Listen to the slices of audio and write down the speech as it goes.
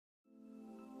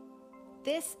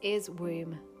This is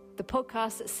Womb, the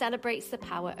podcast that celebrates the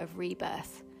power of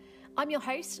rebirth. I'm your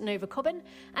host, Nova Cobbin,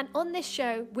 and on this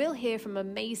show, we'll hear from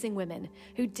amazing women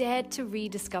who dared to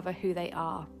rediscover who they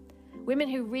are. Women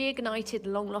who reignited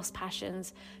long-lost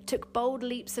passions, took bold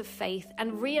leaps of faith,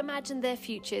 and reimagined their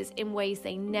futures in ways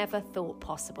they never thought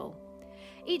possible.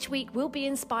 Each week, we'll be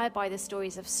inspired by the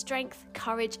stories of strength,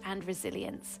 courage, and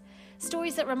resilience.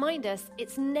 Stories that remind us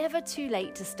it's never too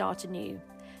late to start anew.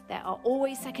 There are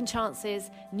always second chances,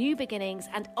 new beginnings,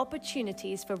 and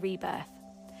opportunities for rebirth.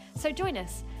 So join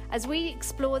us as we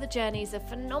explore the journeys of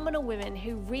phenomenal women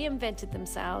who reinvented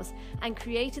themselves and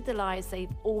created the lives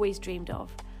they've always dreamed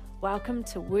of. Welcome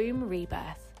to Womb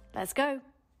Rebirth. Let's go.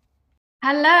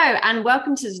 Hello and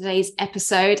welcome to today's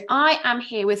episode. I am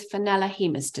here with Fenella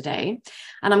Hemus today,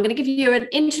 and I'm going to give you an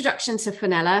introduction to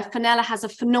Fenella. Fenella has a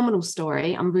phenomenal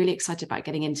story. I'm really excited about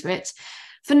getting into it.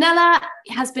 Fenella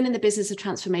has been in the business of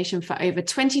transformation for over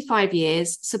 25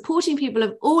 years, supporting people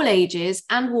of all ages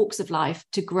and walks of life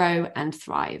to grow and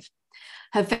thrive.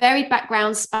 Her varied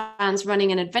background spans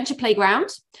running an adventure playground,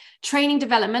 training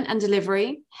development and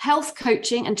delivery, health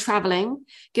coaching and traveling,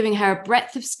 giving her a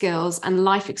breadth of skills and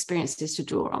life experiences to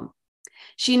draw on.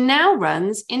 She now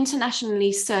runs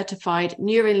internationally certified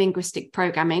neurolinguistic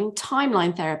programming,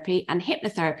 timeline therapy, and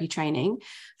hypnotherapy training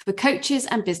for coaches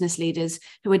and business leaders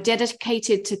who are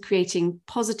dedicated to creating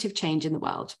positive change in the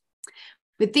world.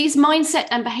 With these mindset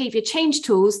and behavior change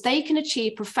tools, they can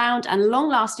achieve profound and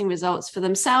long-lasting results for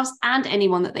themselves and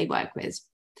anyone that they work with.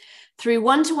 Through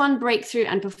one-to-one breakthrough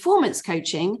and performance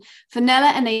coaching,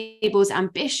 Fenella enables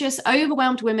ambitious,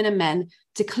 overwhelmed women and men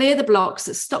to clear the blocks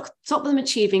that stop them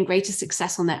achieving greater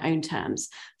success on their own terms,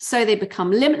 so they become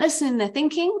limitless in their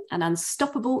thinking and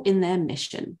unstoppable in their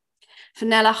mission.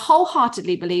 Fenella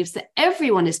wholeheartedly believes that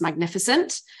everyone is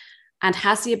magnificent and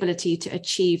has the ability to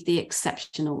achieve the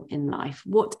exceptional in life.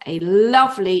 What a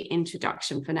lovely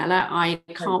introduction, Fenella. I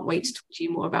can't wait to talk to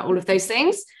you more about all of those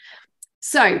things.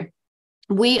 So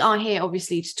we are here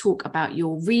obviously to talk about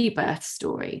your rebirth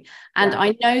story. And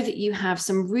I know that you have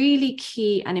some really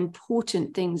key and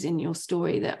important things in your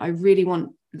story that I really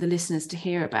want the listeners to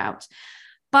hear about.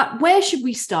 But where should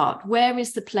we start? Where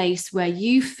is the place where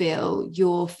you feel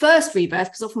your first rebirth?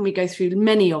 Because often we go through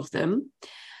many of them.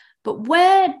 But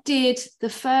where did the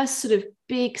first sort of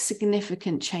big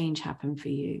significant change happen for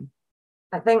you?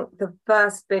 I think the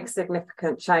first big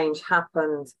significant change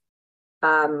happened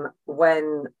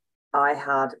when I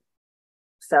had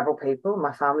several people,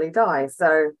 my family die.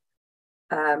 So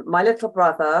my little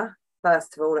brother,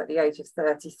 first of all, at the age of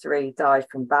 33, died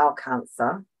from bowel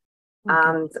cancer. Okay.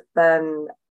 And then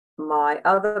my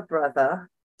other brother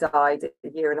died a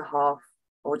year and a half,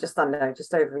 or just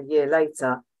over a year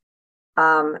later.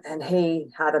 And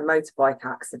he had a motorbike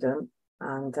accident.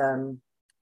 And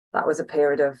that was a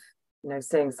period of,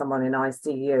 seeing someone in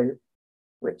ICU,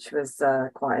 which was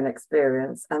quite an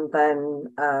experience. And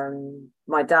then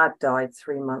my dad died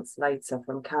 3 months later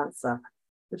from cancer,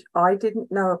 which I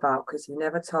didn't know about because he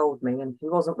never told me, and he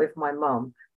wasn't with my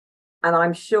mum. And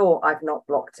I'm sure I've not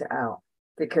blocked it out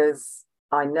because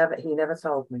he never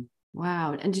told me.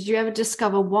 Wow. And did you ever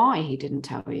discover why he didn't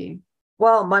tell you?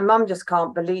 Well, my mum just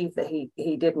can't believe that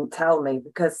he didn't tell me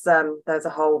because there's a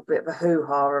whole bit of a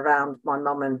hoo-ha around my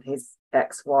mum and his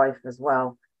ex-wife as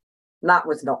well. And that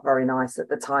was not very nice at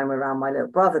the time around my little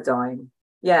brother dying.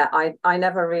 Yeah, I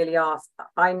never really asked.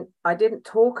 I didn't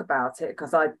talk about it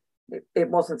because it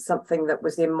wasn't something that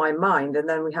was in my mind. And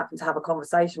then we happened to have a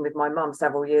conversation with my mum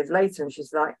several years later, and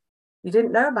she's like, "You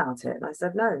didn't know about it?" And I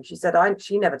said, "No." She said,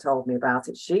 she never told me about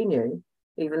it. She knew,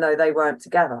 even though they weren't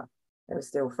together. They were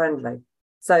still friendly.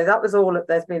 So that was all.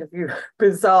 There's been a few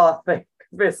bizarre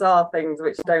things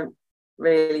which don't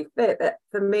really fit. But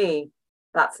for me,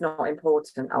 that's not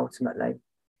important ultimately.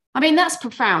 I mean, that's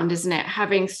profound, isn't it?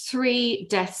 Having 3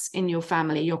 deaths in your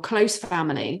family, your close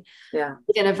family,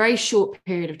 in a very short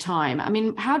period of time. I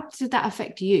mean, how did that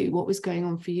affect you? What was going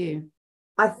on for you?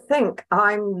 I think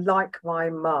I'm like my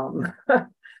mum.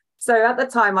 So at the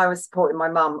time I was supporting my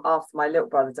mum after my little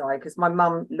brother died because my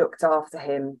mum looked after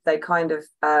him. They kind of,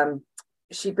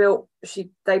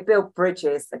 they built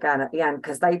bridges again at the end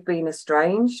because they'd been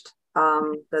estranged.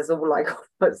 There's all like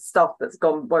stuff that's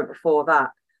gone before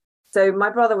that. So my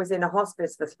brother was in a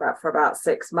hospice for about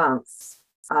 6 months,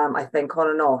 I think, on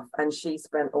and off, and she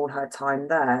spent all her time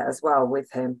there as well with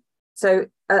him. So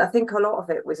I think a lot of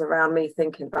it was around me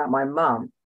thinking about my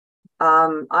mum.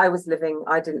 I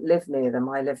didn't live near them.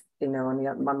 I lived,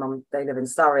 my mum, they live in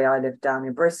Surrey. I lived down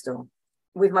in Bristol.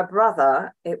 With my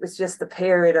brother, it was just a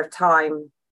period of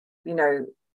time, we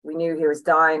knew he was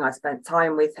dying. I spent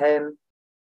time with him.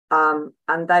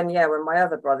 And then, yeah, when my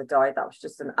other brother died, that was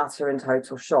just an utter and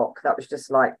total shock. That was just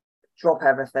like drop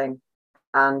everything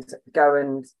and go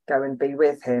and be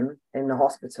with him in the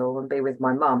hospital and be with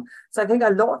my mum. So I think a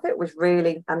lot of it was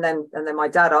really, and then my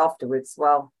dad afterwards.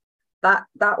 Well, that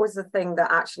was the thing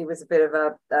that actually was a bit of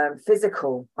a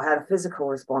physical. I had a physical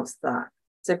response to that.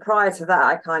 So prior to that,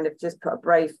 I kind of just put a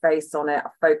brave face on it. I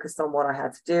focused on what I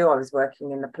had to do. I was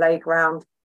working in the playground.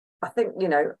 I think,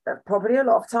 probably a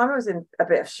lot of time I was in a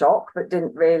bit of shock, but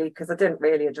because I didn't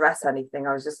really address anything.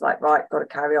 I was just like, right, got to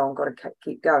carry on, got to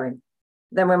keep going.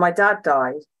 Then when my dad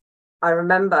died, I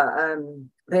remember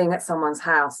being at someone's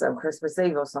house on Christmas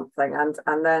Eve or something.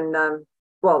 And then,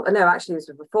 well, no, actually it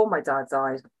was before my dad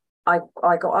died. I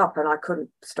got up and I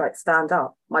couldn't stand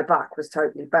up. My back was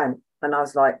totally bent. And I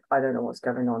was like, I don't know what's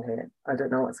going on here. I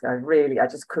don't know what's going on. Really, I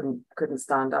just couldn't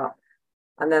stand up.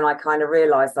 And then I kind of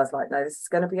realized, I was like, no, this is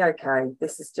going to be okay.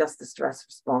 This is just a stress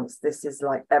response. This is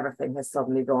like everything has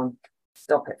suddenly gone,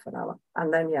 stop it, Fenella.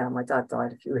 And then, yeah, my dad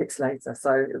died a few weeks later.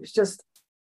 So it was just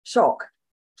shock.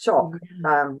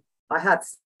 I had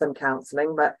some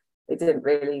counselling, but it didn't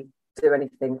really do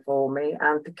anything for me.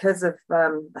 And because of,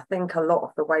 I think a lot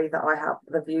of the way that I have,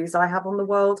 the views I have on the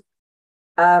world,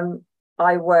 I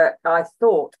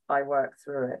thought I worked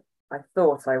through it.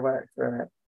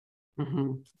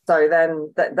 Mm-hmm. So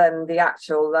then the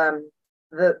actual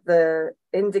the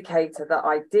indicator that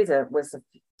I didn't was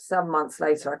some months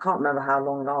later. I can't remember how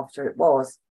long after it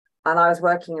was, and I was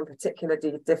working in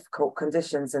particularly difficult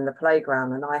conditions in the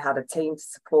playground, and I had a team to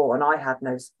support, and I had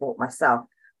no support myself.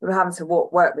 We were having to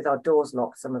work with our doors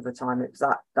locked some of the time. It was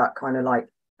that kind of like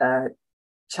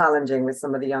challenging with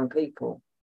some of the young people.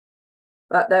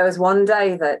 But there was one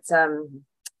day that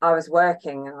I was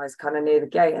working and I was kind of near the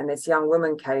gate, and this young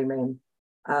woman came in,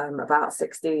 about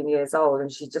 16 years old,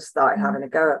 and she just started having a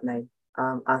go at me,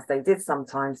 as they did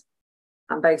sometimes.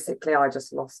 And basically I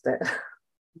just lost it.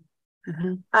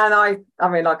 Mm-hmm. And I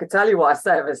mean, I could tell you what I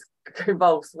said, it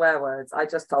involved swear words. I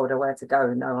just told her where to go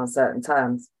in no uncertain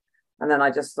terms. And then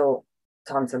I just thought,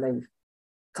 time to leave.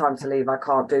 I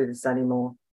can't do this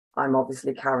anymore. I'm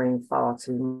obviously carrying far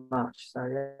too much. So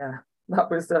yeah,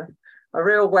 that was a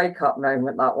real wake-up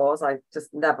moment, that was. I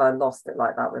just never lost it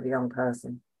like that with a young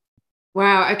person.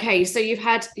 Wow. Okay. So you've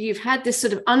had this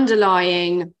sort of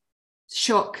underlying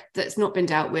shock that's not been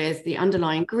dealt with, the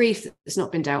underlying grief that's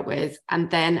not been dealt with. And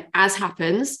then, as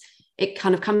happens, it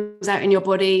kind of comes out in your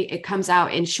body. It comes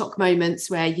out in shock moments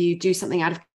where you do something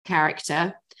out of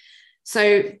character.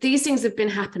 So these things have been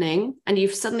happening, and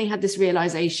you've suddenly had this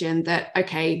realization that,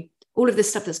 okay, all of this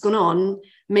stuff that's gone on,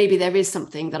 maybe there is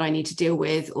something that I need to deal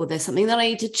with, or there's something that I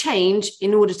need to change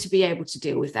in order to be able to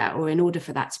deal with that, or in order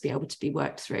for that to be able to be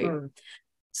worked through.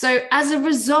 So as a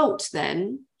result,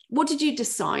 then, what did you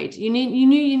decide? You knew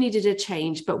you needed a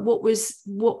change, but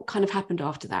what kind of happened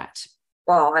after that?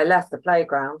 Well, I left the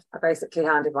playground. I basically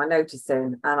handed my notice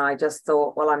in, and I just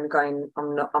thought, well, I'm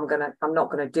not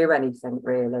going to do anything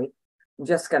really. I'm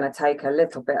just going to take a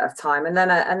little bit of time. And then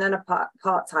a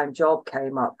part-time job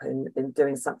came up in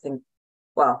doing something.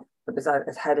 Well, because I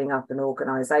was heading up an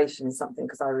organisation, something,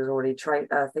 because I was already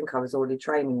I think I was already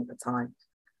training at the time.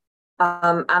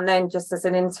 And then just as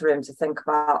an interim to think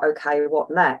about, okay, what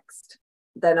next?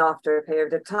 Then after a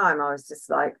period of time, I was just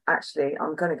like, actually,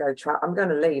 I'm going to go I'm going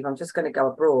to leave. I'm just going to go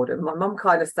abroad. And my mum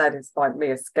kind of said it's like me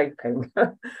escaping.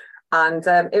 And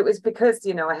it was because,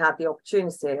 I had the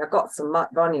opportunity. I got some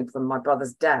money from my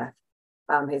brother's death.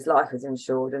 His life was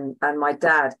insured, and my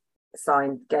dad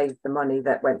gave the money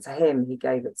that went to him. He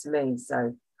gave it to me.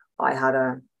 So I had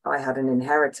an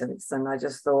inheritance, and I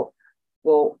just thought,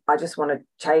 well, I just want to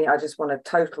change. I just want a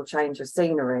total change of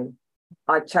scenery.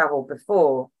 I traveled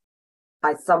before.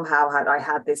 I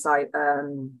had this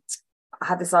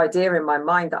idea in my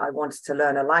mind that I wanted to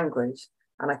learn a language.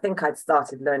 And I think I'd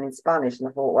started learning Spanish, and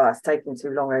I thought, well, it's taking too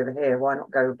long over here. Why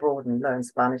not go abroad and learn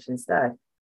Spanish instead?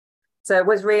 So it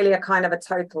was really a kind of a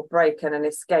total break and an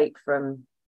escape from,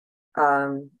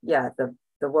 the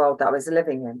world that I was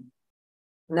living in.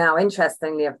 Now,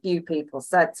 interestingly, a few people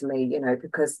said to me,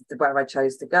 because of where I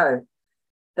chose to go,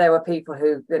 there were people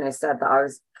who, said that I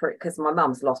was because my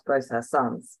mum's lost both her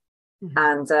sons, mm-hmm.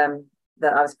 and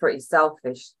that I was pretty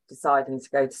selfish deciding to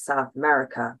go to South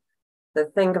America. The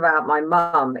thing about my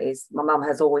mum is my mum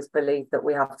has always believed that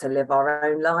we have to live our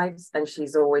own lives, and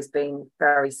she's always been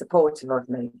very supportive of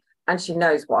me. And she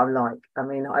knows what I'm like. I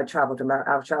mean, I traveled in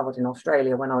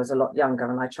Australia when I was a lot younger,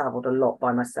 and I traveled a lot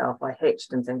by myself. I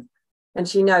hitched and things. And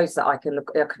she knows that I could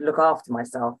look after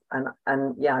myself.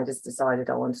 And yeah, I just decided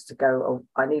I wanted to go, or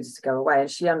I needed to go away.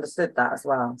 And she understood that as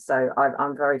well. So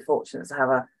I'm very fortunate to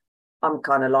have I'm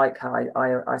kind of like her.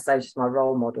 I say she's my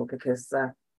role model, because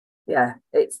yeah,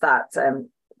 it's that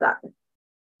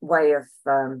way of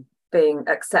being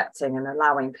accepting and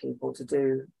allowing people to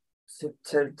do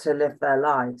to live their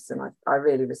lives, and I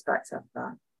really respect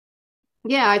that.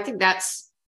 Yeah, I think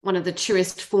that's one of the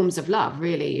truest forms of love,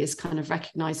 really, is kind of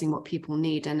recognizing what people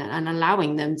need and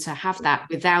allowing them to have that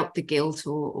without the guilt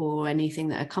or anything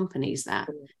that accompanies that.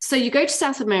 So you go to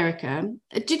South America.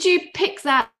 Did you pick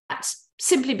that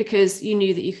simply because you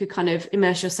knew that you could kind of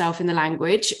immerse yourself in the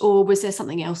language, or was there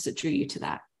something else that drew you to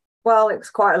that? Well, it was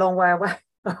quite a long way away.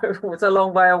 It was a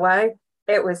long way away.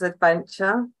 It was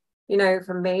adventure. You know,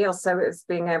 for me also, it was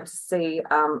being able to see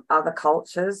other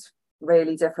cultures,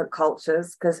 really different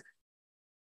cultures, because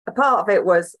a part of it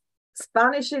was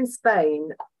Spanish in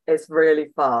Spain is really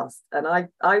fast, and I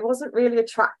wasn't really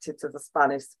attracted to the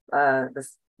Spanish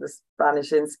the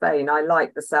Spanish in Spain. I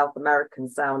like the South American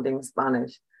sounding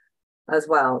Spanish as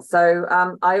well. So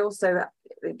I also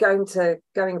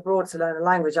going abroad to learn a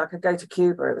language. I could go to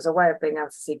Cuba. It was a way of being able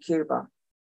to see Cuba.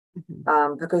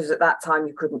 Because at that time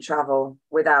you couldn't travel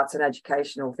without an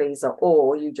educational visa,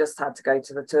 or you just had to go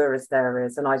to the tourist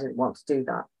areas, and I didn't want to do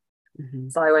that.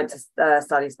 So I went to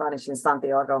study Spanish in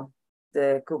Santiago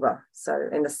de Cuba, so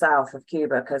in the south of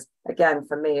Cuba, because again,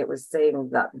 for me, it was seeing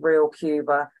that real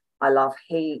Cuba. I love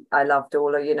heat. I loved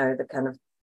all of, you know, the kind of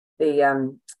the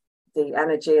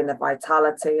energy and the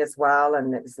vitality as well,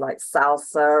 and it was like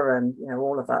salsa and, you know,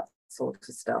 all of that sort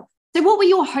of stuff. So what were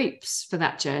your hopes for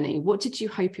that journey? What did you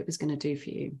hope it was going to do for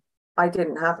you? I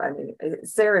didn't have any.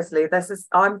 Seriously, I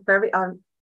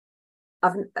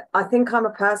think I'm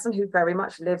a person who very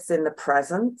much lives in the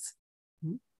present.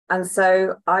 And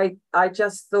so I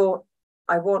just thought,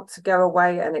 I want to go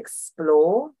away and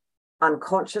explore.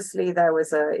 Unconsciously,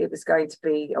 it was going to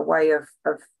be a way of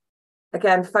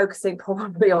again, focusing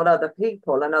probably on other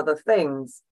people and other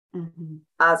things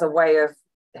as a way of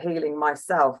healing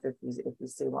myself, if you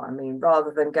see what I mean,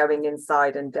 rather than going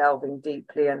inside and delving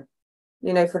deeply. And,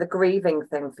 you know, for the grieving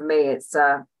thing, for me, it's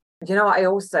you know what I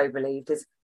also believed is,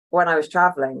 when I was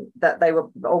traveling, that they were,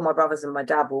 all my brothers and my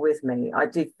dad were with me. I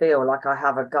did feel like I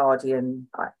have a guardian.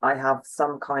 I have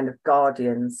some kind of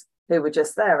guardians who were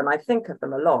just there, and I think of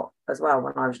them a lot as well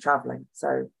when I was traveling.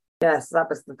 So yes, that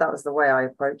was the way I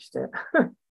approached it.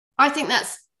 I think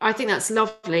that's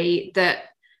lovely, that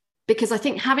because I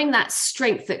think having that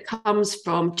strength that comes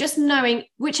from just knowing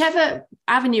whichever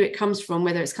avenue it comes from,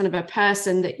 whether it's kind of a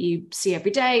person that you see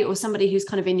every day or somebody who's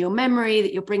kind of in your memory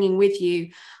that you're bringing with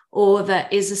you, or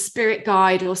that is a spirit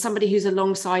guide or somebody who's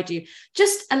alongside you,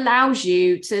 just allows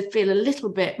you to feel a little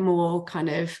bit more kind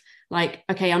of like,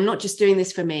 okay, I'm not just doing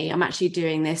this for me, I'm actually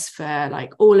doing this for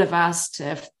like all of us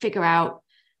to figure out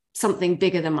something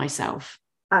bigger than myself.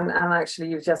 And actually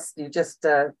you just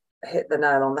hit the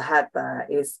nail on the head there.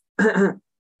 Is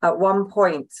at one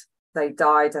point they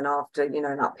died, and after, you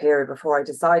know, in that period before I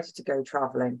decided to go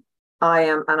traveling,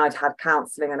 and I'd had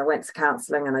counselling, and I went to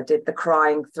counselling, and I did the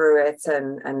crying through it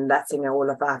and letting all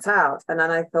of that out. And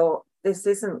then I thought, this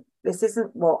isn't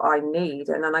what I need.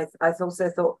 And then I also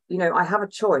thought, you know, I have a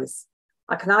choice.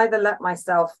 I can either let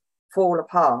myself fall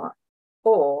apart,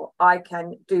 or I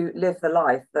can live the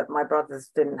life that my brothers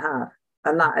didn't have.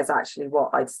 And that is actually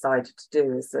what I decided to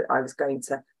do, is that I was going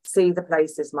to see the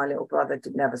places my little brother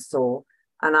never saw.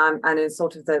 And in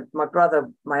sort of my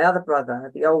other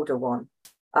brother, the older one,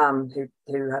 who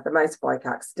had the motorbike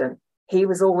accident, he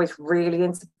was always really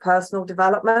into personal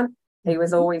development. He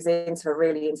was always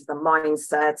really into the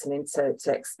mindset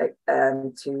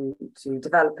and to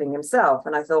developing himself.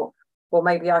 And I thought, well,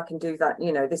 maybe I can do that.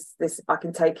 You know, this I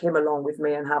can take him along with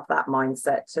me and have that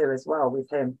mindset too as well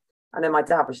with him. And then my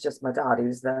dad was just my dad. He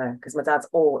was there because my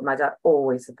dad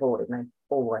always supported me,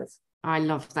 always. I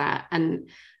love that. And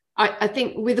I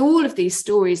think with all of these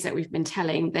stories that we've been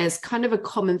telling, there's kind of a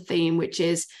common theme, which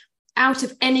is out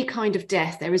of any kind of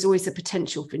death, there is always a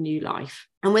potential for new life.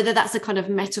 And whether that's a kind of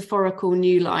metaphorical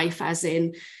new life, as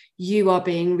in you are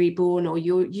being reborn, or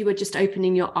you are just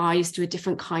opening your eyes to a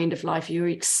different kind of life, you're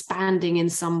expanding in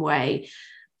some way,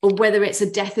 or whether it's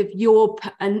a death of your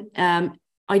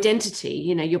identity,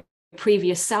 you know, your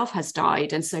previous self has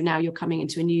died, and so now you're coming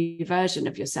into a new version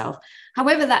of yourself.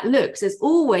 However that looks, there's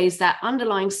always that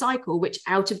underlying cycle, which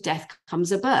out of death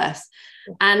comes a birth.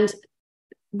 And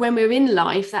when we're in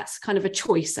life, that's kind of a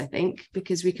choice, I think,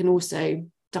 because we can also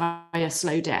die a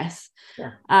slow death.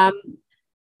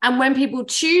 And when people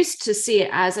choose to see it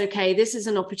as, okay, this is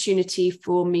an opportunity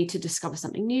for me to discover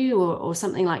something new, or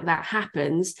something like that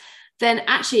happens, then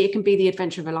actually it can be the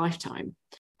adventure of a lifetime.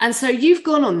 And so you've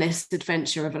gone on this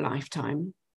adventure of a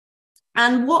lifetime.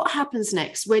 And what happens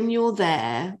next when you're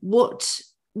there? What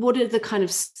are the kind of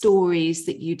stories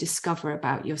that you discover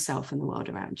about yourself and the world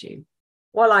around you?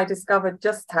 Well, I discovered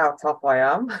just how tough I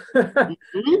am,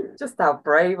 Mm-hmm. just how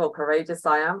brave or courageous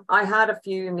I am. I had a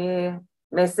few near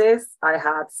misses. I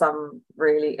had some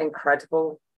really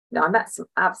incredible, I met some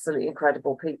absolutely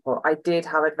incredible people. I did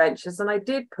have adventures and I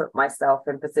did put myself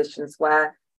in positions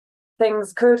where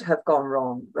things could have gone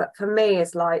wrong. But for me,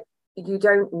 it's like, you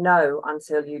don't know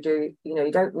until you do,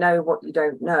 you don't know what you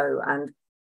don't know. And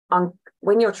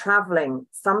when you're traveling,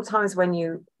 sometimes when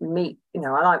you meet,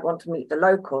 I want to meet the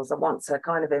locals. I want to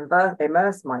kind of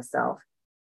immerse myself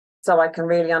so I can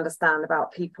really understand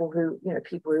about people who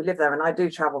live there. And I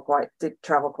did travel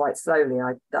quite slowly.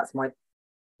 That's my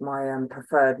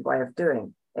preferred way of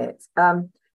doing it.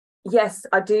 Yes,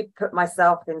 I did put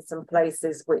myself in some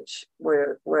places which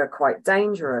were quite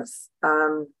dangerous.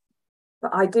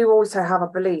 But I do also have a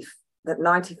belief that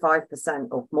 95%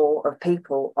 or more of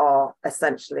people are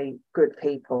essentially good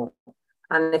people.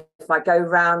 And if I go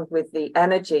round with the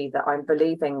energy that I'm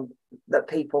believing that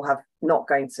people have not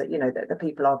going to, that the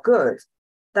people are good,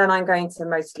 then I'm going to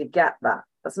mostly get that.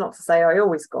 That's not to say I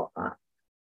always got that.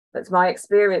 But my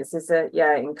experience is that,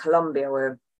 in Colombia,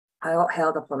 where I got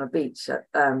held up on a beach.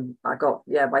 I got,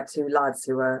 by two lads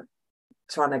who were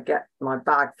trying to get my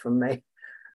bag from me.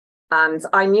 And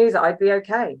I knew that I'd be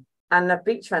okay. And a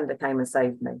beach vendor came and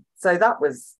saved me. So that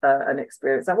was an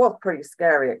experience. That was a pretty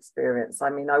scary experience. I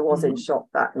mean, I was in shock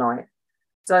that night.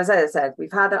 So as I said,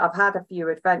 I've had a few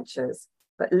adventures,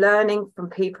 but learning from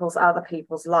other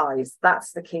people's lives,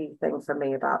 that's the key thing for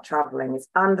me about traveling, is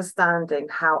understanding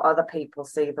how other people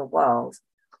see the world.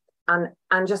 And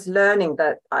just learning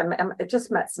that I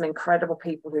just met some incredible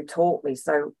people who taught me.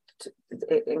 So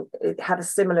it had a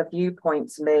similar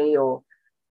viewpoint to me, or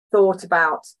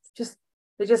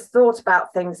they just thought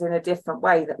about things in a different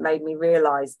way that made me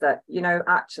realize that,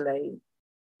 actually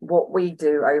what we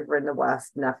do over in the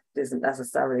West isn't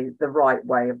necessarily the right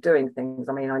way of doing things.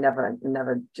 I mean, I never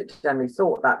generally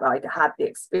thought that, but I had the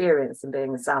experience in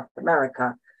being in South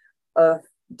America of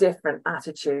different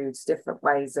attitudes, different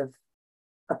ways of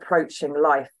approaching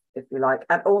life, if you like,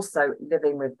 and also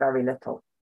living with very little.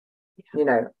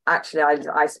 Actually,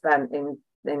 I spent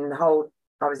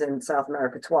I was in South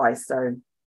America twice, so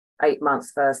 8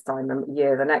 months first time and a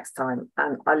year the next time,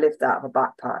 and I lived out of a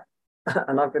backpack.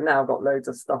 And I've now got loads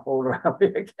of stuff all around me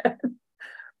again.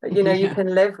 But you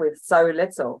can live with so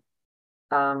little.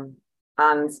 And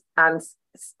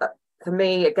for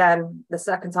me, again, the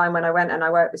second time when I went and I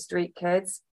worked with street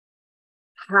kids,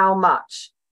 how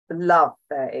much love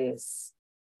there is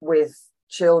with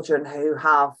children who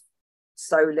have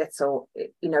so little,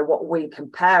 what we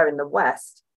compare in the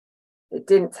West. It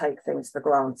didn't take things for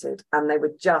granted, and they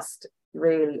were just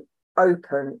really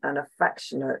open and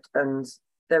affectionate, and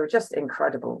they were just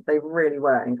incredible. They really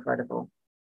were incredible.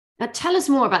 Now, tell us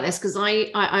more about this, because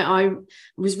I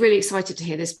was really excited to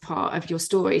hear this part of your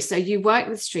story. So you worked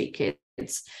with street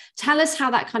kids. Tell us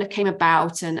how that kind of came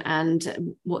about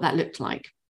and what that looked like.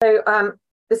 So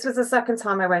this was the second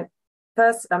time I went.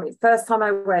 First time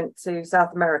I went to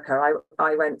South America,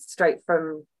 I went straight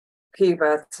from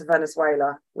Cuba to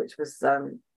Venezuela, which was at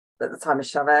the time of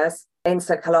Chavez,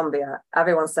 into Colombia.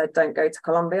 Everyone said, don't go to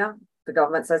Colombia. The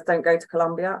government says, don't go to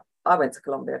Colombia. I went to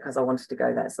Colombia because I wanted to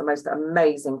go there. It's the most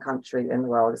amazing country in the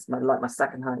world. It's like my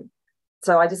second home.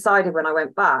 So I decided when I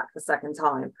went back the second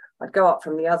time, I'd go up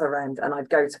from the other end and I'd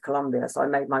go to Colombia. So I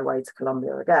made my way to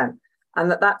Colombia again.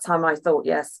 And at that time I thought,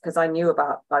 yes, because I'd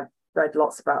read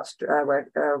lots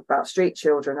about street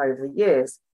children over the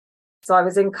years. So I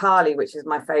was in Cali, which is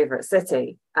my favorite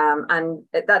city. And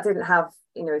that didn't have,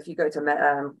 if you go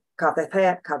to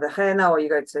Cartagena or you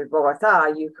go to Bogota,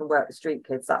 you can work with street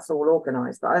kids. That's all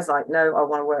organized. But I was like, no, I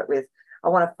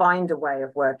want to find a way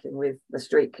of working with the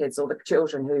street kids or the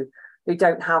children who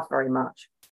don't have very much.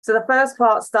 So the first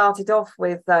part started off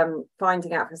with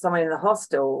finding out from someone in the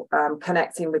hostel,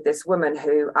 connecting with this woman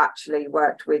who actually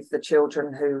worked with the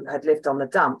children who had lived on the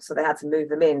dump. So they had to move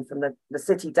them in from the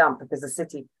city dump, because the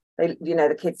city,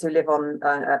 the kids who live on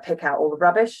pick out all the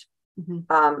rubbish.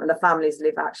 And the families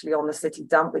live actually on the city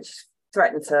dump, which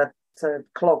threatened to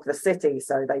clog the city.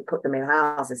 So they put them in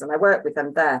houses, and I worked with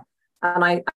them there. And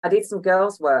I did some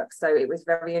girls' work. So it was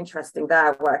very interesting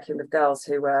there, working with girls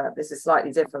who were, this is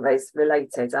slightly different, but it's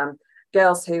related,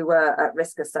 girls who were at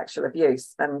risk of sexual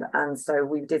abuse. And so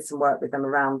we did some work with them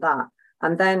around that.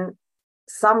 And then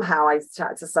somehow I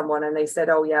chatted to someone and they said,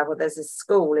 oh yeah, well, there's this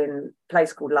school in a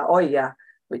place called La Olla,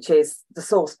 which is the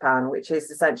saucepan, which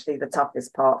is essentially the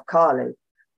toughest part of Cali.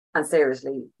 And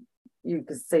seriously, you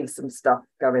could see some stuff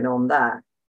going on there.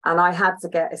 And I had to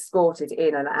get escorted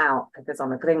in and out because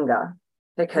I'm a gringa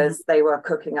because they were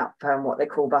cooking up what they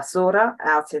call basura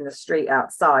out in the street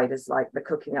outside. Is like the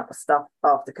cooking up the stuff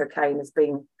after cocaine has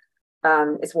been,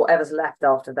 it's whatever's left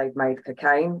after they've made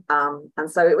cocaine. And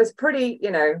so it was pretty,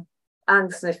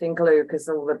 and sniffing glue, because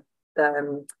all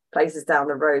the places down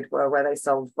the road were where they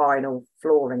sold vinyl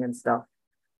flooring and stuff.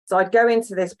 So I'd go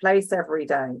into this place every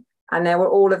day, and there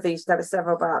were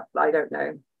several, about, I don't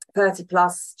know, 30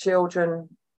 plus children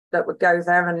that would go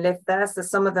there and live there. So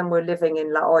some of them were living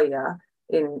in La Olla,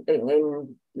 in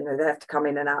they have to come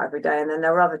in and out every day. And then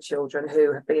there were other children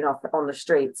who have been off on the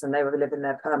streets, and they were living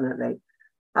there permanently.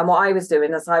 And what I was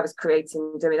doing is I was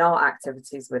doing art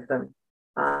activities with them.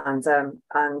 And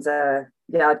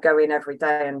I'd go in every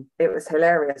day, and it was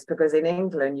hilarious, because in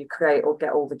England you create or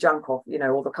get all the junk off,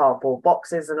 all the cardboard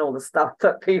boxes and all the stuff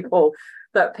that people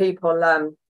throw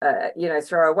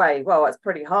away. Well, it's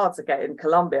pretty hard to get in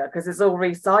Colombia because it's all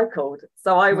recycled.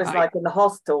 So I was like in the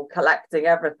hostel collecting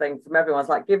everything from everyone. I was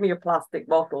like, give me your plastic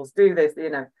bottles, do this,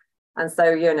 And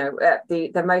so,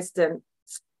 the most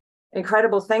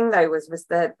incredible thing though was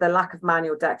the lack of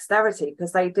manual dexterity,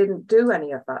 because they didn't do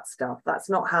any of that stuff. That's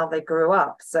not how they grew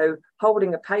up. So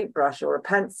holding a paintbrush or a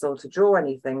pencil to draw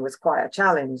anything was quite a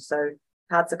challenge. So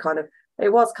had to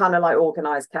it was kind of like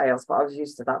organized chaos, but I was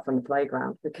used to that from the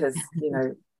playground, because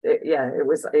it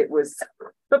was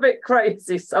a bit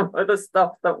crazy, some of the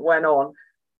stuff that went on.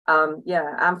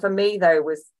 And for me though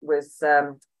was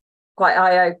quite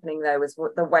eye-opening though, was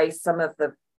the way some of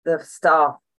the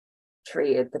staff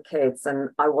treated the kids, and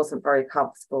I wasn't very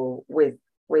comfortable with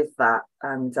that.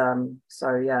 And I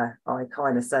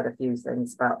kind of said a few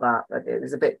things about that, but it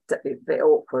was a bit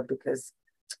awkward, because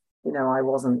I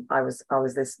was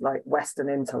this like Western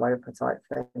interloper type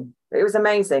thing. It was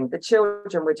amazing. The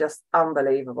children were just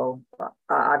unbelievable.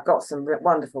 I've got some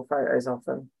wonderful photos of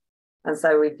them. And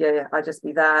so I'd just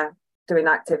be there doing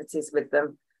activities with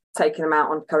them, taking them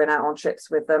out going out on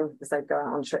trips with them, because they'd go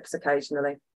out on trips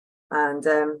occasionally. And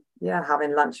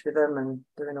having lunch with them and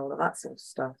doing all of that sort of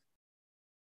stuff.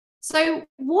 So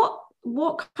what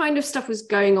kind of stuff was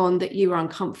going on that you were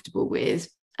uncomfortable with?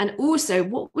 And also,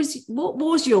 what was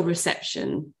your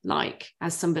reception like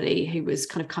as somebody who was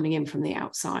kind of coming in from the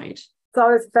outside? So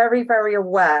I was very, very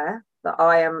aware that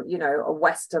I am, a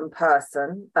Western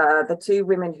person. The two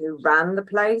women who ran the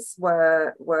place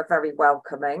were very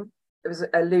welcoming. It was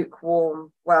a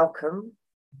lukewarm welcome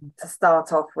to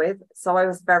start off with. So I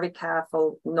was very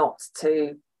careful not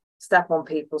to step on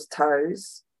people's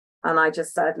toes. And I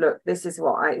just said, look, this is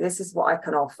what I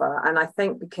can offer. And I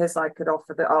think because I could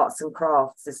offer the arts and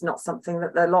crafts, it's not something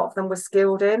that a lot of them were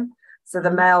skilled in. So the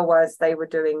male was, they were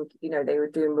doing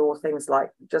more things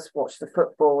like just watch the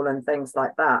football and things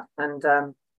like that. And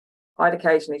I'd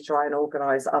occasionally try and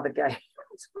organise other games,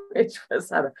 which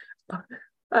was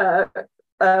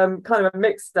kind of a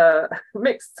mixed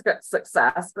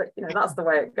success, but that's the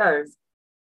way it goes.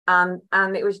 And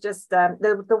it was just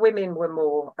the women were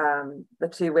more, the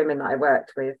two women that I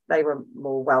worked with, they were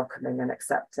more welcoming and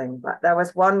accepting. But there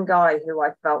was one guy who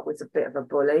I felt was a bit of a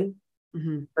bully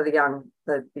for the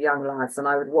young lads, and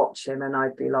I would watch him and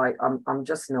I'd be like, I'm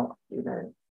just not,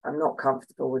 I'm not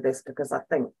comfortable with this, because I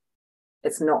think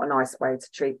it's not a nice way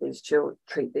to treat these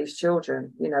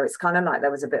children. It's kind of like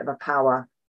there was a bit of a power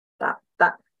that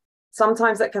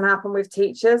sometimes that can happen with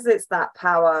teachers. It's that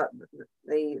power,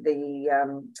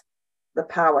 the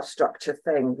power structure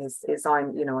thing is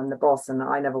I'm the boss, and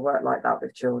I never worked like that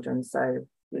with children. So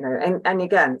and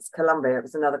again, it's Colombia, it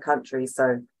was another country,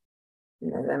 so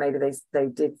maybe they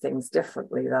did things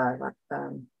differently there.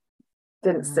 That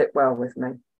didn't sit well with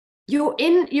me.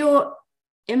 You're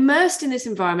immersed in this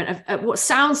environment of what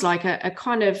sounds like a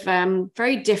kind of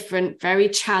very different, very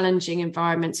challenging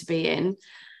environment to be in.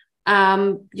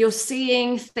 You're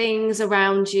seeing things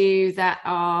around you that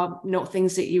are not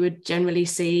things that you would generally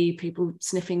see, people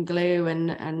sniffing glue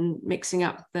and mixing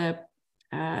up the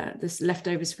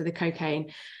leftovers for the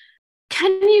cocaine.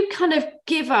 Can you kind of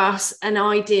give us an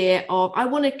idea of, I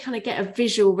want to kind of get a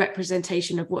visual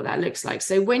representation of what that looks like.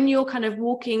 So when you're kind of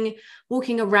walking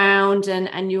around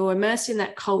and you're immersed in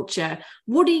that culture,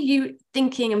 what are you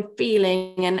thinking and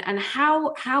feeling, and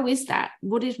how is that?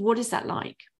 What is that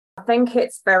like? I think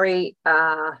it's very,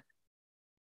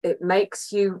 it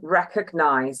makes you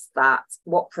recognize that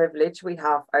what privilege we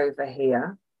have over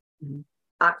here,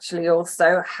 actually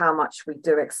also how much we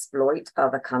do exploit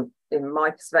other countries. In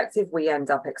my perspective, we end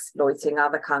up exploiting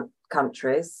other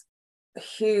countries.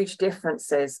 Huge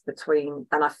differences between,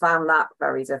 and I found that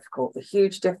very difficult, the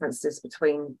huge differences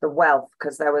between the wealth,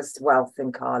 because there was wealth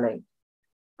in Cali,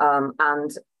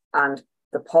 and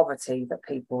the poverty that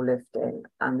people lived in.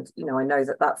 And I know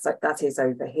that is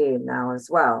over here now as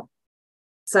well.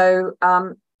 So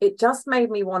it just made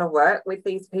me want to work with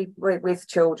these people, with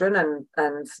children,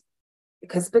 and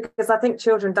because I think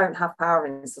children don't have power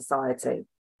in society.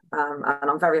 And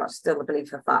I'm very much still a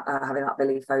believer of that, having that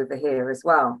belief over here as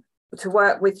well. But to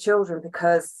work with children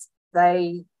because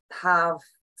they have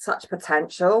such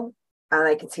potential and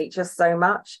they can teach us so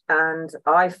much. And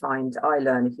I find I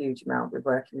learn a huge amount with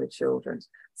working with children.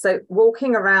 So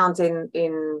walking around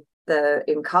in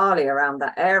Cali, around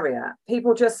that area,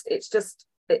 people just,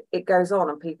 it goes on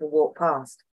and people walk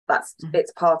past.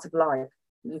 It's part of life.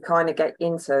 You kind of get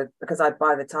into, because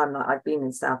by the time that I've been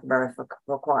in South America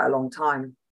for quite a long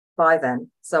time by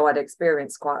then, so I'd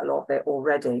experienced quite a lot of it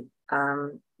already.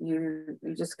 You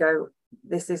just go,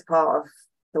 this is part of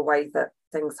the way that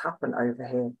things happen over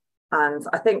here. And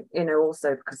I think,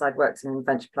 also because I'd worked in an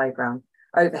adventure playground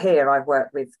over here, I've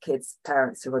worked with kids'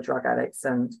 parents who are drug addicts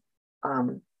and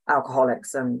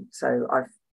alcoholics, and so I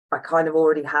kind of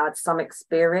already had some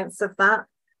experience of that.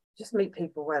 Just meet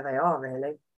people where they are,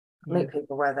 really. Meet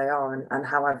people where they are, and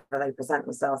however they present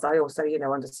themselves. I also,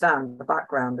 understand the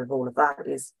background of all of that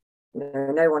is,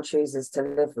 no one chooses to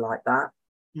live like that.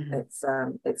 It's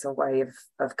a way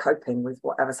of coping with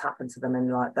whatever's happened to them in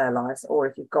their lives. Or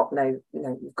if you've got you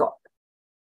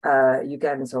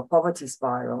get into a poverty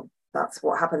spiral, that's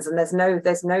what happens. And there's no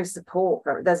support,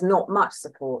 there's not much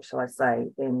support, shall I say,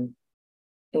 in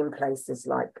places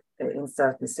like in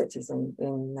certain cities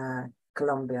in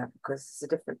Colombia, because it's a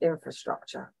different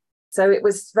infrastructure. So it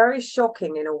was very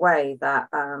shocking in a way that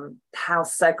how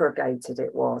segregated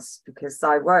it was, because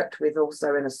I worked with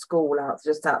also in a school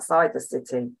just outside the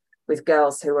city with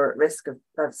girls who were at risk of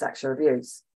sexual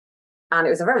abuse. And it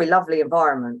was a very lovely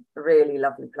environment, a really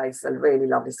lovely place, a really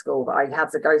lovely school. But I had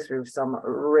to go through some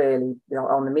really,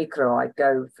 on the micro, I'd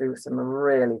go through some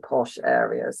really posh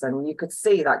areas. And you could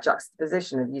see that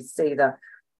juxtaposition of, you'd see the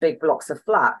big blocks of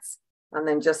flats. And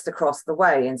then just across the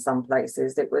way, in some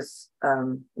places, it was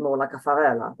more like a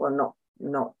favela. Well,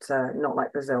 not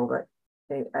like Brazil, but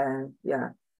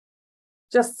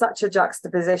just such a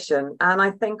juxtaposition. And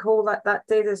I think all that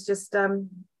did is just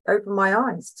open my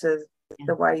eyes to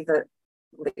the way that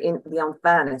the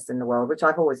unfairness in the world, which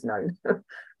I've always known.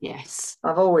 Yes,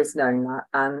 I've always known that,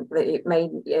 and it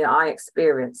made I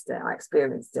experienced it,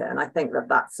 and I think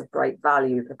that's of great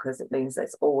value, because it means that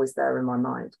it's always there in my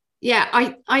mind. Yeah,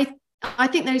 I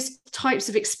think those types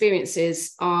of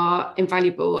experiences are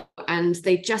invaluable, and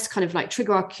they just kind of like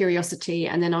trigger our curiosity,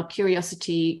 and then our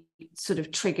curiosity sort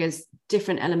of triggers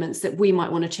different elements that we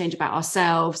might want to change about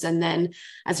ourselves. And then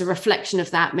as a reflection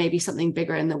of that, maybe something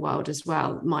bigger in the world as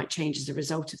well might change as a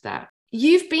result of that.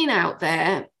 You've been out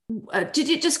there. Did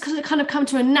it just kind of come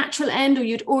to a natural end, or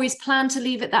you'd always planned to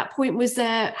leave at that point?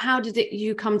 How did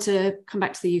you come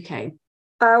back to the UK?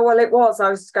 Well, it was, I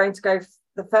was going to go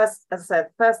the first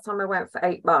time I went for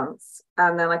 8 months,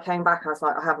 and then I came back and I was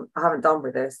like, I haven't done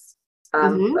with this.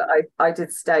 But I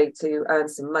did stay to earn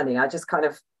some money. I just kind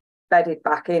of bedded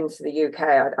back into the UK.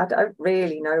 I don't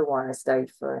really know why I stayed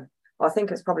I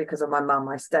think it's probably because of my mum.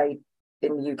 I stayed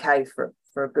in the UK for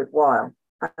a good while.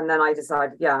 And then I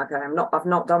decided, okay, I've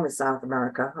not done with South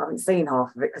America. I haven't seen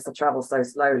half of it because I travel so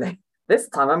slowly. This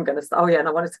time I'm going to and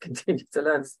I wanted to continue to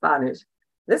learn Spanish.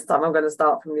 This time I'm going to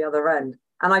start from the other end.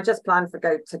 And I just planned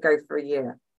to go for a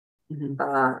year.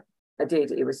 I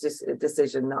did. It was just a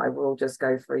decision that I will just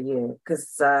go for a year,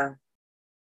 because that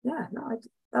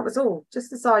was all. Just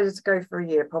decided to go for a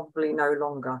year, probably no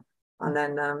longer. And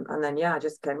then I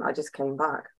just came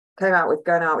back. Going out with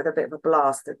a bit of a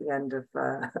blast at the end of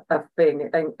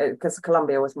being, because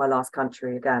Colombia was my last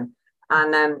country again.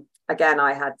 And then again,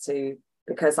 I had to,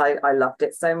 because I loved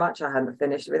it so much, I hadn't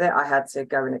finished with it. I had to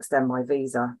go and extend my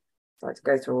visa. So I had to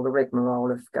go through all the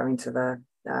rigmarole of going to the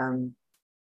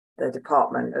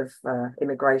Department of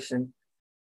Immigration,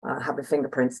 having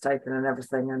fingerprints taken and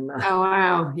everything. And oh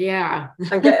wow, yeah,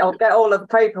 and get all of the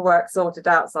paperwork sorted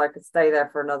out so I could stay there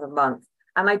for another month.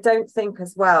 And I don't think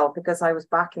as well, because I was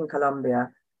back in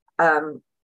Colombia, I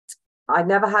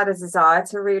never had a desire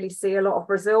to really see a lot of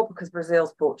Brazil, because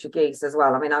Brazil's Portuguese as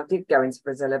well. I mean, I did go into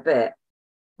Brazil a bit,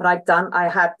 but I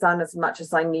had done as much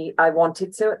as I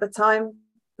wanted to at the time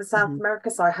for South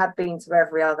America. So I had been to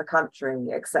every other country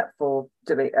except for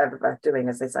doing,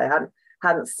 as they say,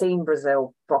 hadn't seen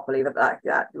Brazil properly, but that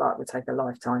would take a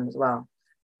lifetime as well.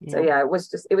 Yeah. So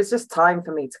it was just time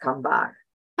for me to come back.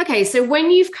 Okay, so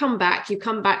when you come back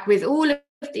with all of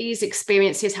these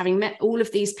experiences, having met all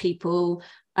of these people,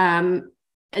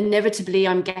 inevitably,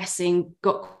 I'm guessing,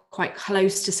 got quite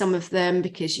close to some of them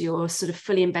because you're sort of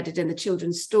fully embedded in the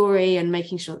children's story and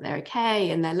making sure that they're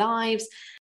okay in their lives.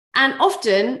 And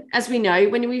often, as we know,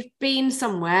 when we've been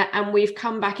somewhere and we've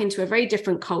come back into a very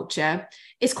different culture,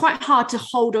 it's quite hard to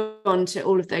hold on to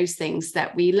all of those things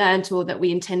that we learned or that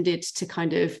we intended to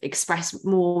kind of express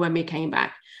more when we came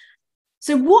back.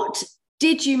 So what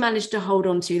did you manage to hold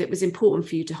on to that was important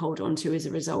for you to hold on to as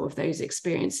a result of those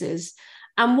experiences?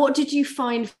 And what did you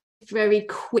find very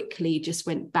quickly just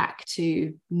went back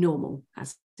to normal,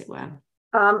 as it were?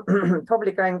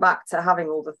 Probably going back to having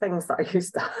all the things that I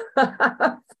used to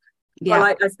have. Yeah.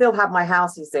 Well, I still have my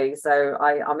house, you see, so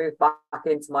I moved back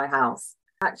into my house.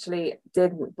 Actually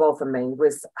didn't bother me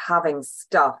was having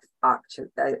stuff, actually,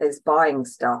 is buying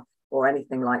stuff or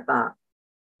anything like that.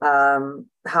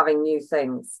 Having new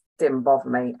things didn't bother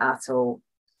me at all.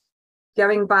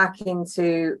 Going back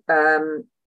into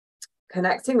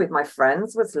connecting with my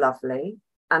friends was lovely.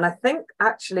 And I think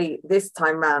actually this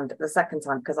time round, the second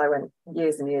time, because I went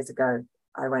years and years ago,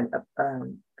 I went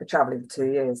for traveling for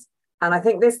 2 years. And I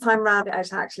think this time round,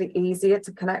 it's actually easier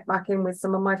to connect back in with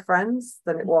some of my friends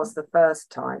than it was the first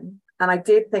time. And I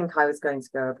did think I was going to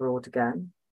go abroad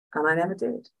again, and I never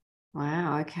did.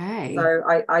 Wow, okay. So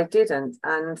I didn't.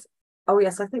 And oh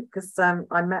yes, I think because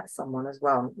I met someone as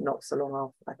well, not so long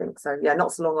after, I think so. Yeah,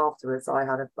 not so long afterwards, I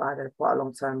had a quite a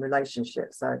long-term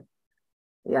relationship. So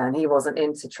yeah, and he wasn't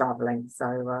into traveling.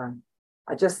 So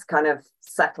I just kind of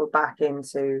settled back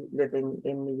into living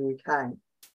in the UK.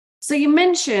 So you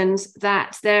mentioned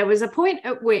that there was a point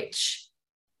at which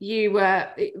you're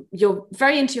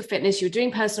very into your fitness, you were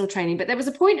doing personal training, but there was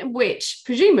a point at which,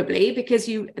 presumably, because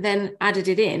you then added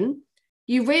it in,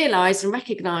 you realized and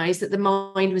recognized that the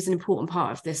mind was an important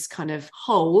part of this kind of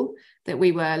whole that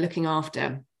we were looking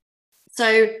after.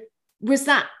 So was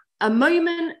that a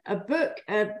moment, a book,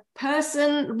 a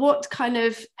person? What kind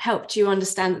of helped you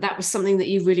understand that that was something that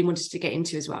you really wanted to get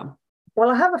into as well?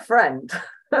 Well, I have a friend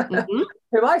Mm-hmm.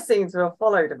 who I seem to have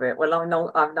followed a bit. Well,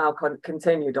 I've now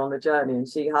continued on the journey and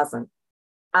she hasn't.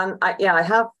 And I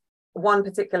have one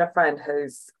particular friend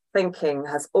whose thinking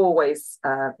has always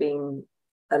been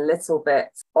a little bit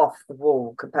off the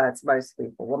wall compared to most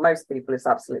people. Well, most people is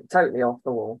absolutely totally off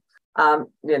the wall.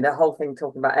 The whole thing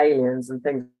talking about aliens and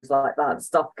things like that,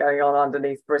 stuff going on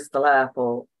underneath Bristol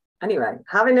Airport. Anyway,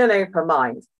 having an open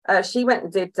mind, she went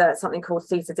and did something called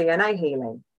theta DNA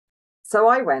healing. So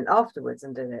I went afterwards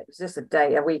and did it. It was just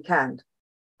a weekend.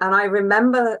 And I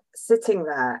remember sitting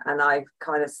there and I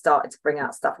kind of started to bring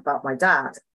out stuff about my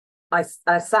dad. I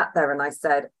sat there and I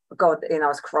said, God, I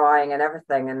was crying and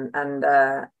everything. And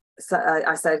so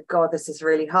I said, God, this is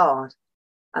really hard.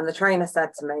 And the trainer said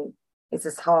to me, it's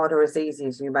as hard or as easy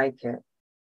as you make it.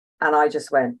 And I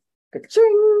just went,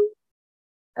 ka-ching.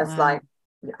 It's like,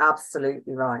 you're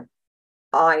absolutely right.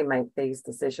 I make these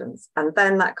decisions. And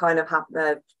then that kind of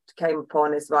came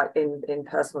upon is like in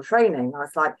personal training. I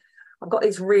was like, I've got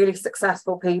these really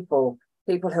successful people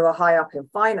who are high up in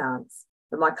finance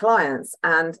with my clients,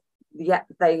 and yet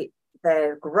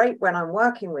they're great when I'm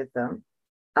working with them,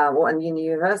 and in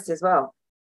university as well.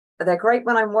 They're great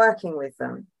when I'm working with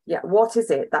them. Yet what is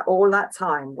it that all that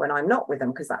time when I'm not with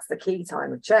them, because that's the key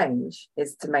time of change,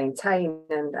 is to maintain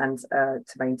and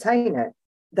to maintain it.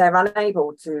 They're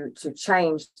unable to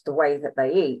change the way that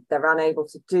they eat. They're unable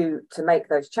to make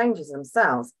those changes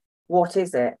themselves. What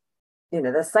is it?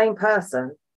 The same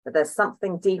person, but there's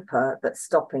something deeper that's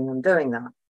stopping them doing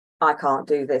that. I can't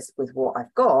do this with what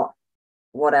I've got.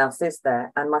 What else is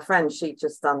there? And my friend, she'd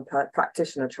just done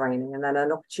practitioner training, and then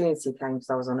an opportunity came,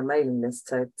 so I was on a mailing list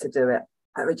to do it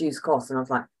at reduced cost. And I was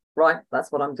like, right,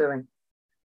 that's what I'm doing.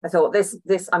 I thought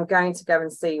this I'm going to go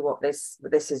and see what this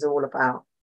is all about.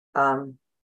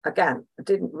 Again, I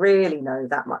didn't really know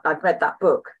that much. I'd read that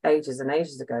book ages and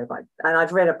ages ago, and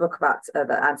I'd read a book about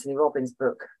the Anthony Robbins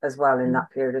book as well in that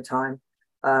period of time,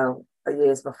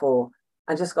 years before,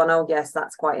 and just gone, oh yes,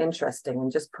 that's quite interesting,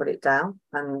 and just put it down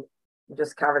and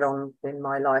just carried on in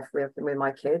my life with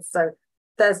my kids. So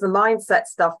there's the mindset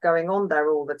stuff going on there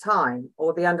all the time,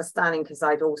 or the understanding, because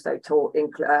I'd also taught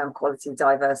equality,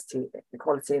 diversity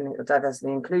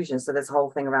and inclusion. So there's a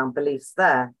whole thing around beliefs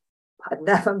there. I'd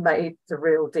never made the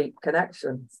real deep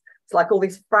connections. It's like all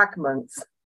these fragments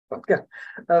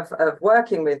of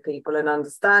working with people and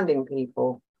understanding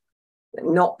people,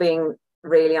 not being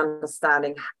really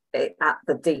understanding it at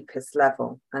the deepest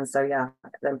level. And so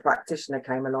then practitioner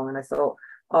came along, and I thought,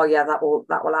 oh yeah, that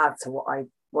will add to what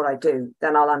I do.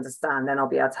 Then I'll understand. Then I'll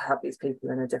be able to help these people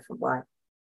in a different way.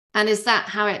 And is that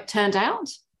how it turned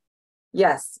out?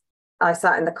 Yes, I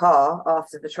sat in the car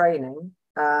after the training.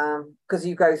 Because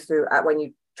you go through, when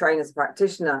you train as a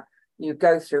practitioner, you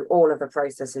go through all of the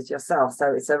processes yourself.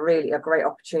 So it's a great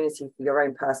opportunity for your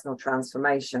own personal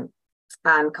transformation,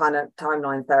 and kind of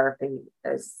timeline therapy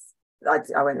is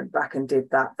I went back and did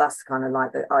that. That's kind of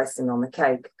like the icing on the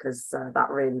cake, because that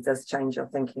really does change your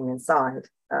thinking inside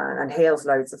and heals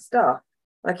loads of stuff.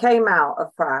 I came out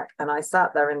of prac and I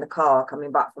sat there in the car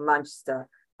coming back from Manchester,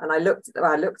 and I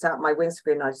looked out my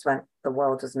windscreen and I just went, the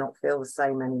world does not feel the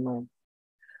same anymore.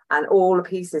 And all the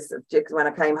pieces of when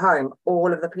I came home,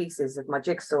 all of the pieces of my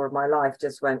jigsaw of my life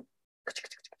just went,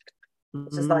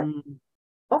 it's just like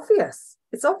obvious.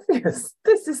 It's obvious.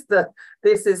 This is the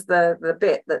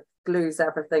bit that glues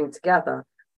everything together,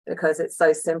 because it's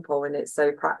so simple and it's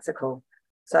so practical.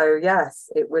 So yes,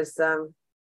 it was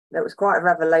quite a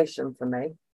revelation for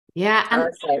me. Yeah, and I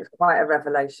would say it was quite a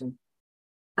revelation.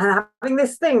 And having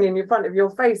this thing in front of your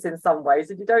face in some ways,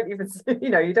 and you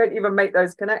don't even make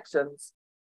those connections.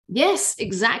 Yes,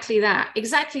 exactly that.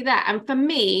 And for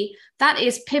me, that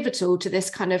is pivotal to this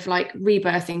kind of like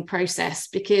rebirthing process,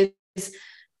 because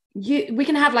we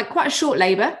can have like quite a short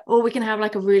labor, or we can have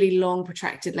like a really long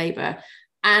protracted labor.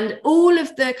 And all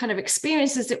of the kind of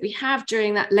experiences that we have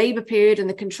during that labor period, and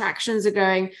the contractions are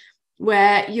going,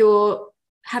 where you're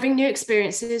having new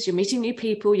experiences, you're meeting new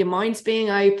people, your mind's being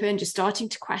opened, you're starting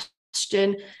to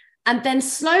question. And then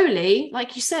slowly,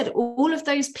 like you said, all of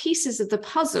those pieces of the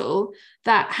puzzle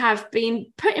that have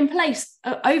been put in place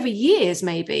over years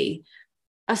maybe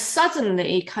are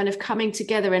suddenly kind of coming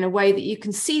together in a way that you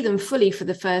can see them fully for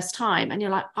the first time. And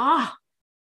you're like,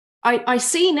 I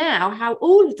see now how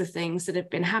all of the things that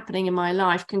have been happening in my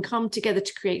life can come together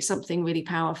to create something really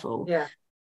powerful. Yeah.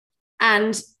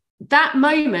 And that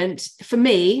moment for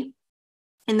me,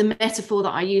 in the metaphor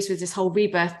that I use with this whole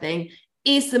rebirth thing,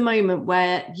 is the moment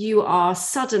where you are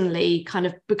suddenly kind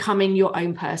of becoming your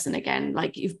own person again.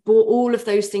 Like you've brought all of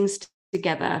those things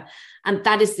together, and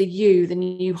that is the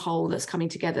new whole that's coming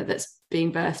together, that's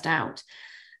being birthed out.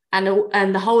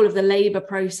 And the whole of the labor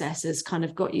process has kind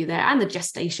of got you there, and the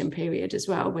gestation period as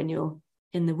well, when you're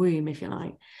in the womb, if you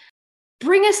like.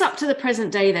 Bring us up to the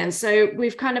present day then. So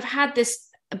we've kind of had this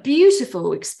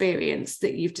beautiful experience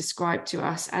that you've described to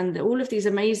us, and all of these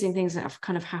amazing things that have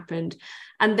kind of happened.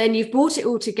 And then you've brought it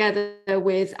all together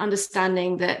with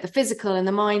understanding that the physical and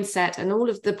the mindset and all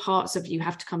of the parts of you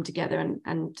have to come together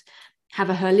and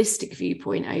have a holistic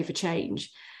viewpoint over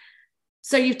change.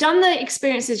 So you've done the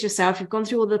experiences yourself, you've gone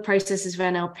through all the processes of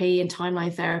NLP and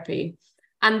timeline therapy,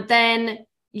 and then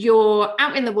you're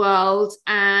out in the world.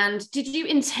 And did you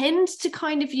intend to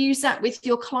kind of use that with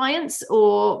your clients,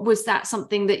 or was that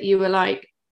something that you were like,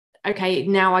 okay,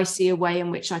 now I see a way in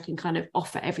which I can kind of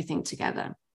offer everything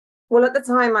together? Well, at the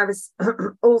time I was a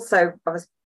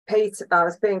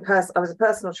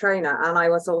personal trainer, and I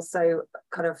was also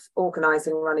kind of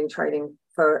running training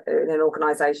in an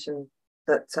organisation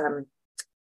that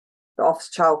offers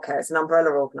childcare. It's an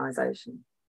umbrella organisation,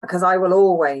 because I will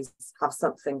always have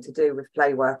something to do with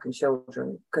play work and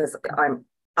children, because I'm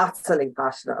utterly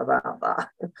passionate about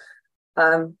that.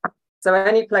 So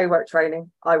any play work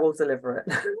training, I will deliver it,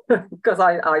 because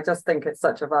I just think it's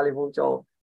such a valuable job.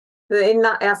 In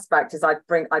that aspect, is I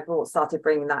started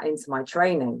bringing that into my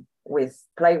training with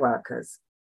play workers.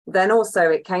 Then also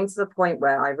it came to the point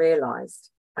where I realised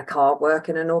I can't work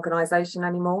in an organisation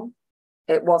anymore.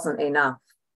 It wasn't enough.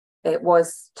 It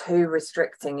was too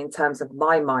restricting in terms of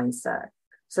my mindset.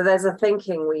 So there's a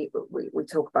thinking, we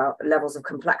talk about levels of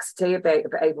complexity, be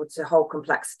able to hold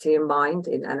complexity in mind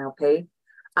in NLP.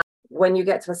 And when you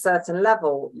get to a certain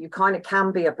level, you kind of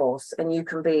can be a boss and you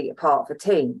can be a part of a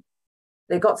team.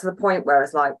 They got to the point where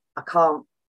it's like,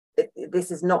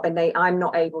 this is not innate. I'm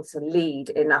not able to lead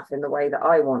enough in the way that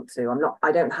I want to.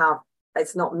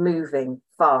 It's not moving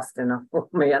fast enough for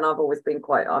me. And I've always been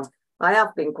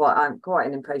I'm quite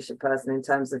an impatient person in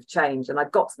terms of change. And I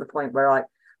got to the point where I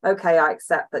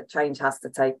accept that change has to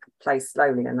take place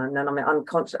slowly. And then I'm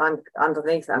unconscious, I'm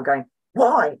underneath it, I'm going,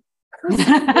 why?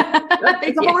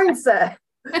 It's a mindset,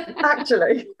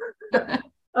 actually.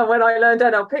 And when I learned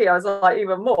NLP, I was like,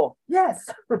 even more, yes,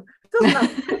 it doesn't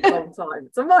have to take a long time.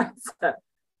 It's a mindset.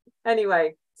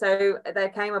 Anyway, so there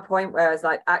came a point where I was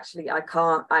like, actually, I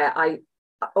can't,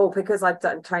 because I've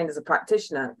trained as a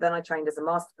practitioner, then I trained as a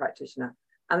master practitioner.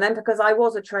 And then because I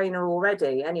was a trainer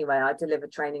already, anyway, I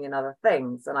delivered training in other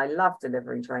things, and I love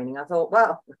delivering training. I thought,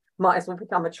 well, might as well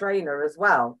become a trainer as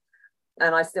well.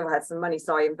 And I still had some money,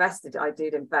 so I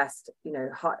did invest,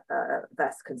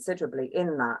 invest considerably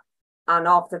in that. And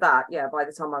after that, by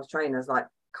the time I was trained, I was like,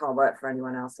 can't work for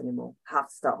anyone else anymore. Have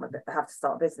to start a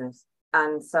business.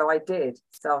 And so I did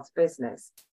start a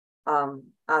business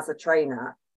as a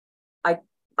trainer.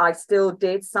 I still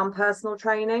did some personal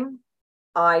training.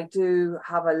 I do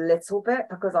have a little bit,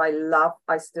 because I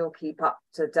still keep up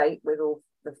to date with all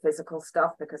the physical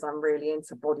stuff, because I'm really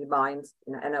into body mind.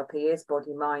 You know, NLP is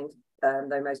body mind,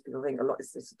 though most people think a lot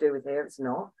is to do with here, it's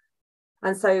not.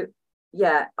 And so,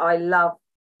 yeah, I love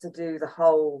to do the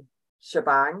whole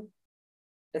shebang.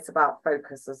 It's about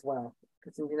focus as well,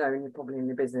 because you know, when you're probably in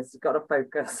the business, you've got to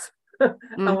focus. And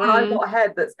when I've got a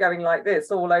head that's going like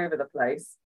this all over the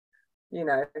place, you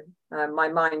know, my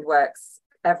mind works,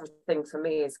 everything for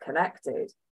me is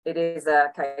connected. It is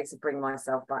a case of bringing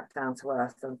myself back down to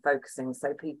earth and focusing,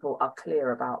 so people are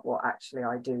clear about what actually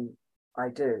I do.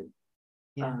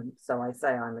 Yeah. So I say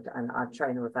I'm a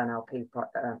trainer with NLP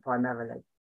primarily.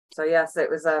 So yes, it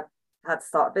was had to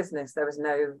start a business. There was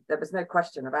no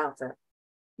question about it.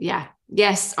 Yeah.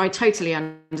 Yes, I totally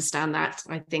understand that.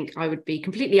 I think I would be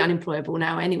completely unemployable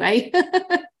now anyway.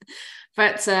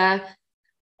 But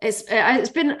it's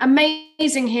been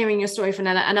amazing hearing your story,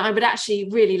 Fenella, and I would actually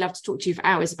really love to talk to you for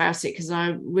hours about it, because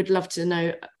I would love to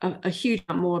know a huge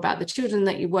amount more about the children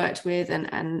that you worked with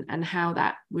and how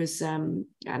that was and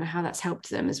how that's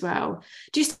helped them as well.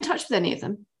 Do you stay in touch with any of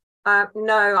them?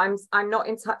 No, I'm not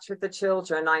in touch with the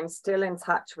children. I'm still in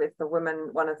touch with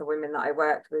one of the women that I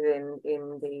worked with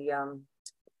in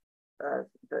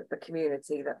the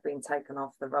community that's been taken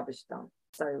off the rubbish dump.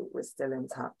 So we're still in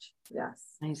touch.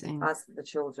 Yes. Amazing. As for the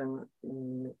children,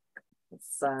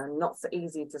 it's not so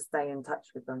easy to stay in touch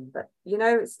with them, but you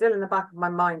know, it's still in the back of my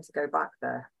mind to go back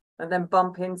there and then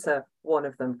bump into one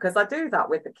of them, because I do that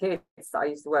with the kids that I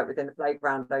used to work with in the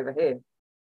playground over here.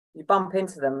 You bump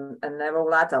into them and they're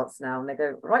all adults now, and they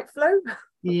go, right, Flo?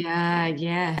 Yeah,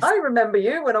 yes. I remember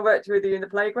you when I worked with you in the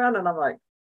playground, and I'm like,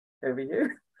 who are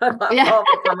you? And yeah. half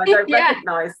the time I don't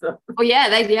recognise them. Oh yeah,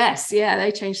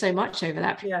 they changed so much over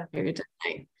that period, didn't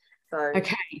they? So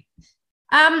okay.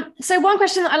 So one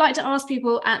question that I like to ask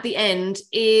people at the end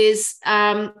is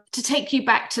to take you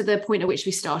back to the point at which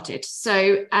we started.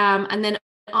 So and then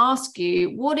ask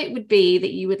you what it would be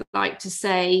that you would like to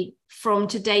say from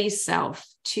today's self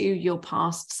to your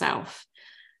past self,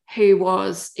 who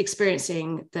was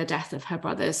experiencing the death of her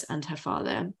brothers and her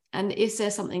father. And is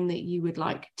there something that you would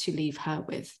like to leave her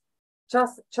with?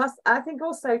 Trust. I think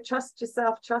also trust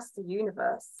yourself, trust the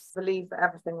universe, believe that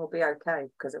everything will be okay,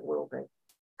 because it will be,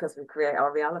 because we create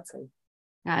our reality.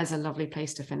 That is a lovely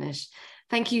place to finish.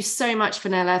 Thank you so much,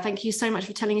 Fenella. Thank you so much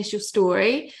for telling us your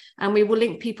story. And we will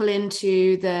link people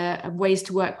into the ways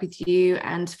to work with you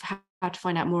and how to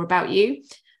find out more about you.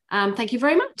 Thank you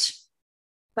very much.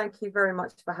 Thank you very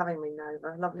much for having me,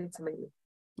 Nova. Lovely to meet you.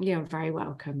 You're very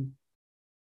welcome.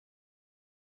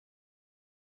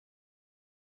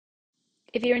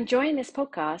 If you're enjoying this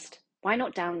podcast, why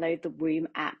not download the Womb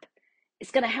app?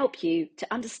 It's going to help you to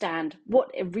understand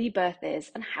what a rebirth is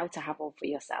and how to have one for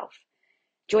yourself.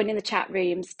 Join in the chat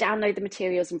rooms, download the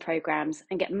materials and programs,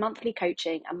 and get monthly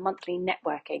coaching and monthly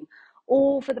networking,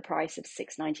 all for the price of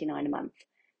 $6.99 a month.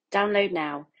 Download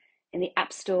now in the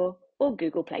App Store or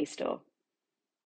Google Play Store.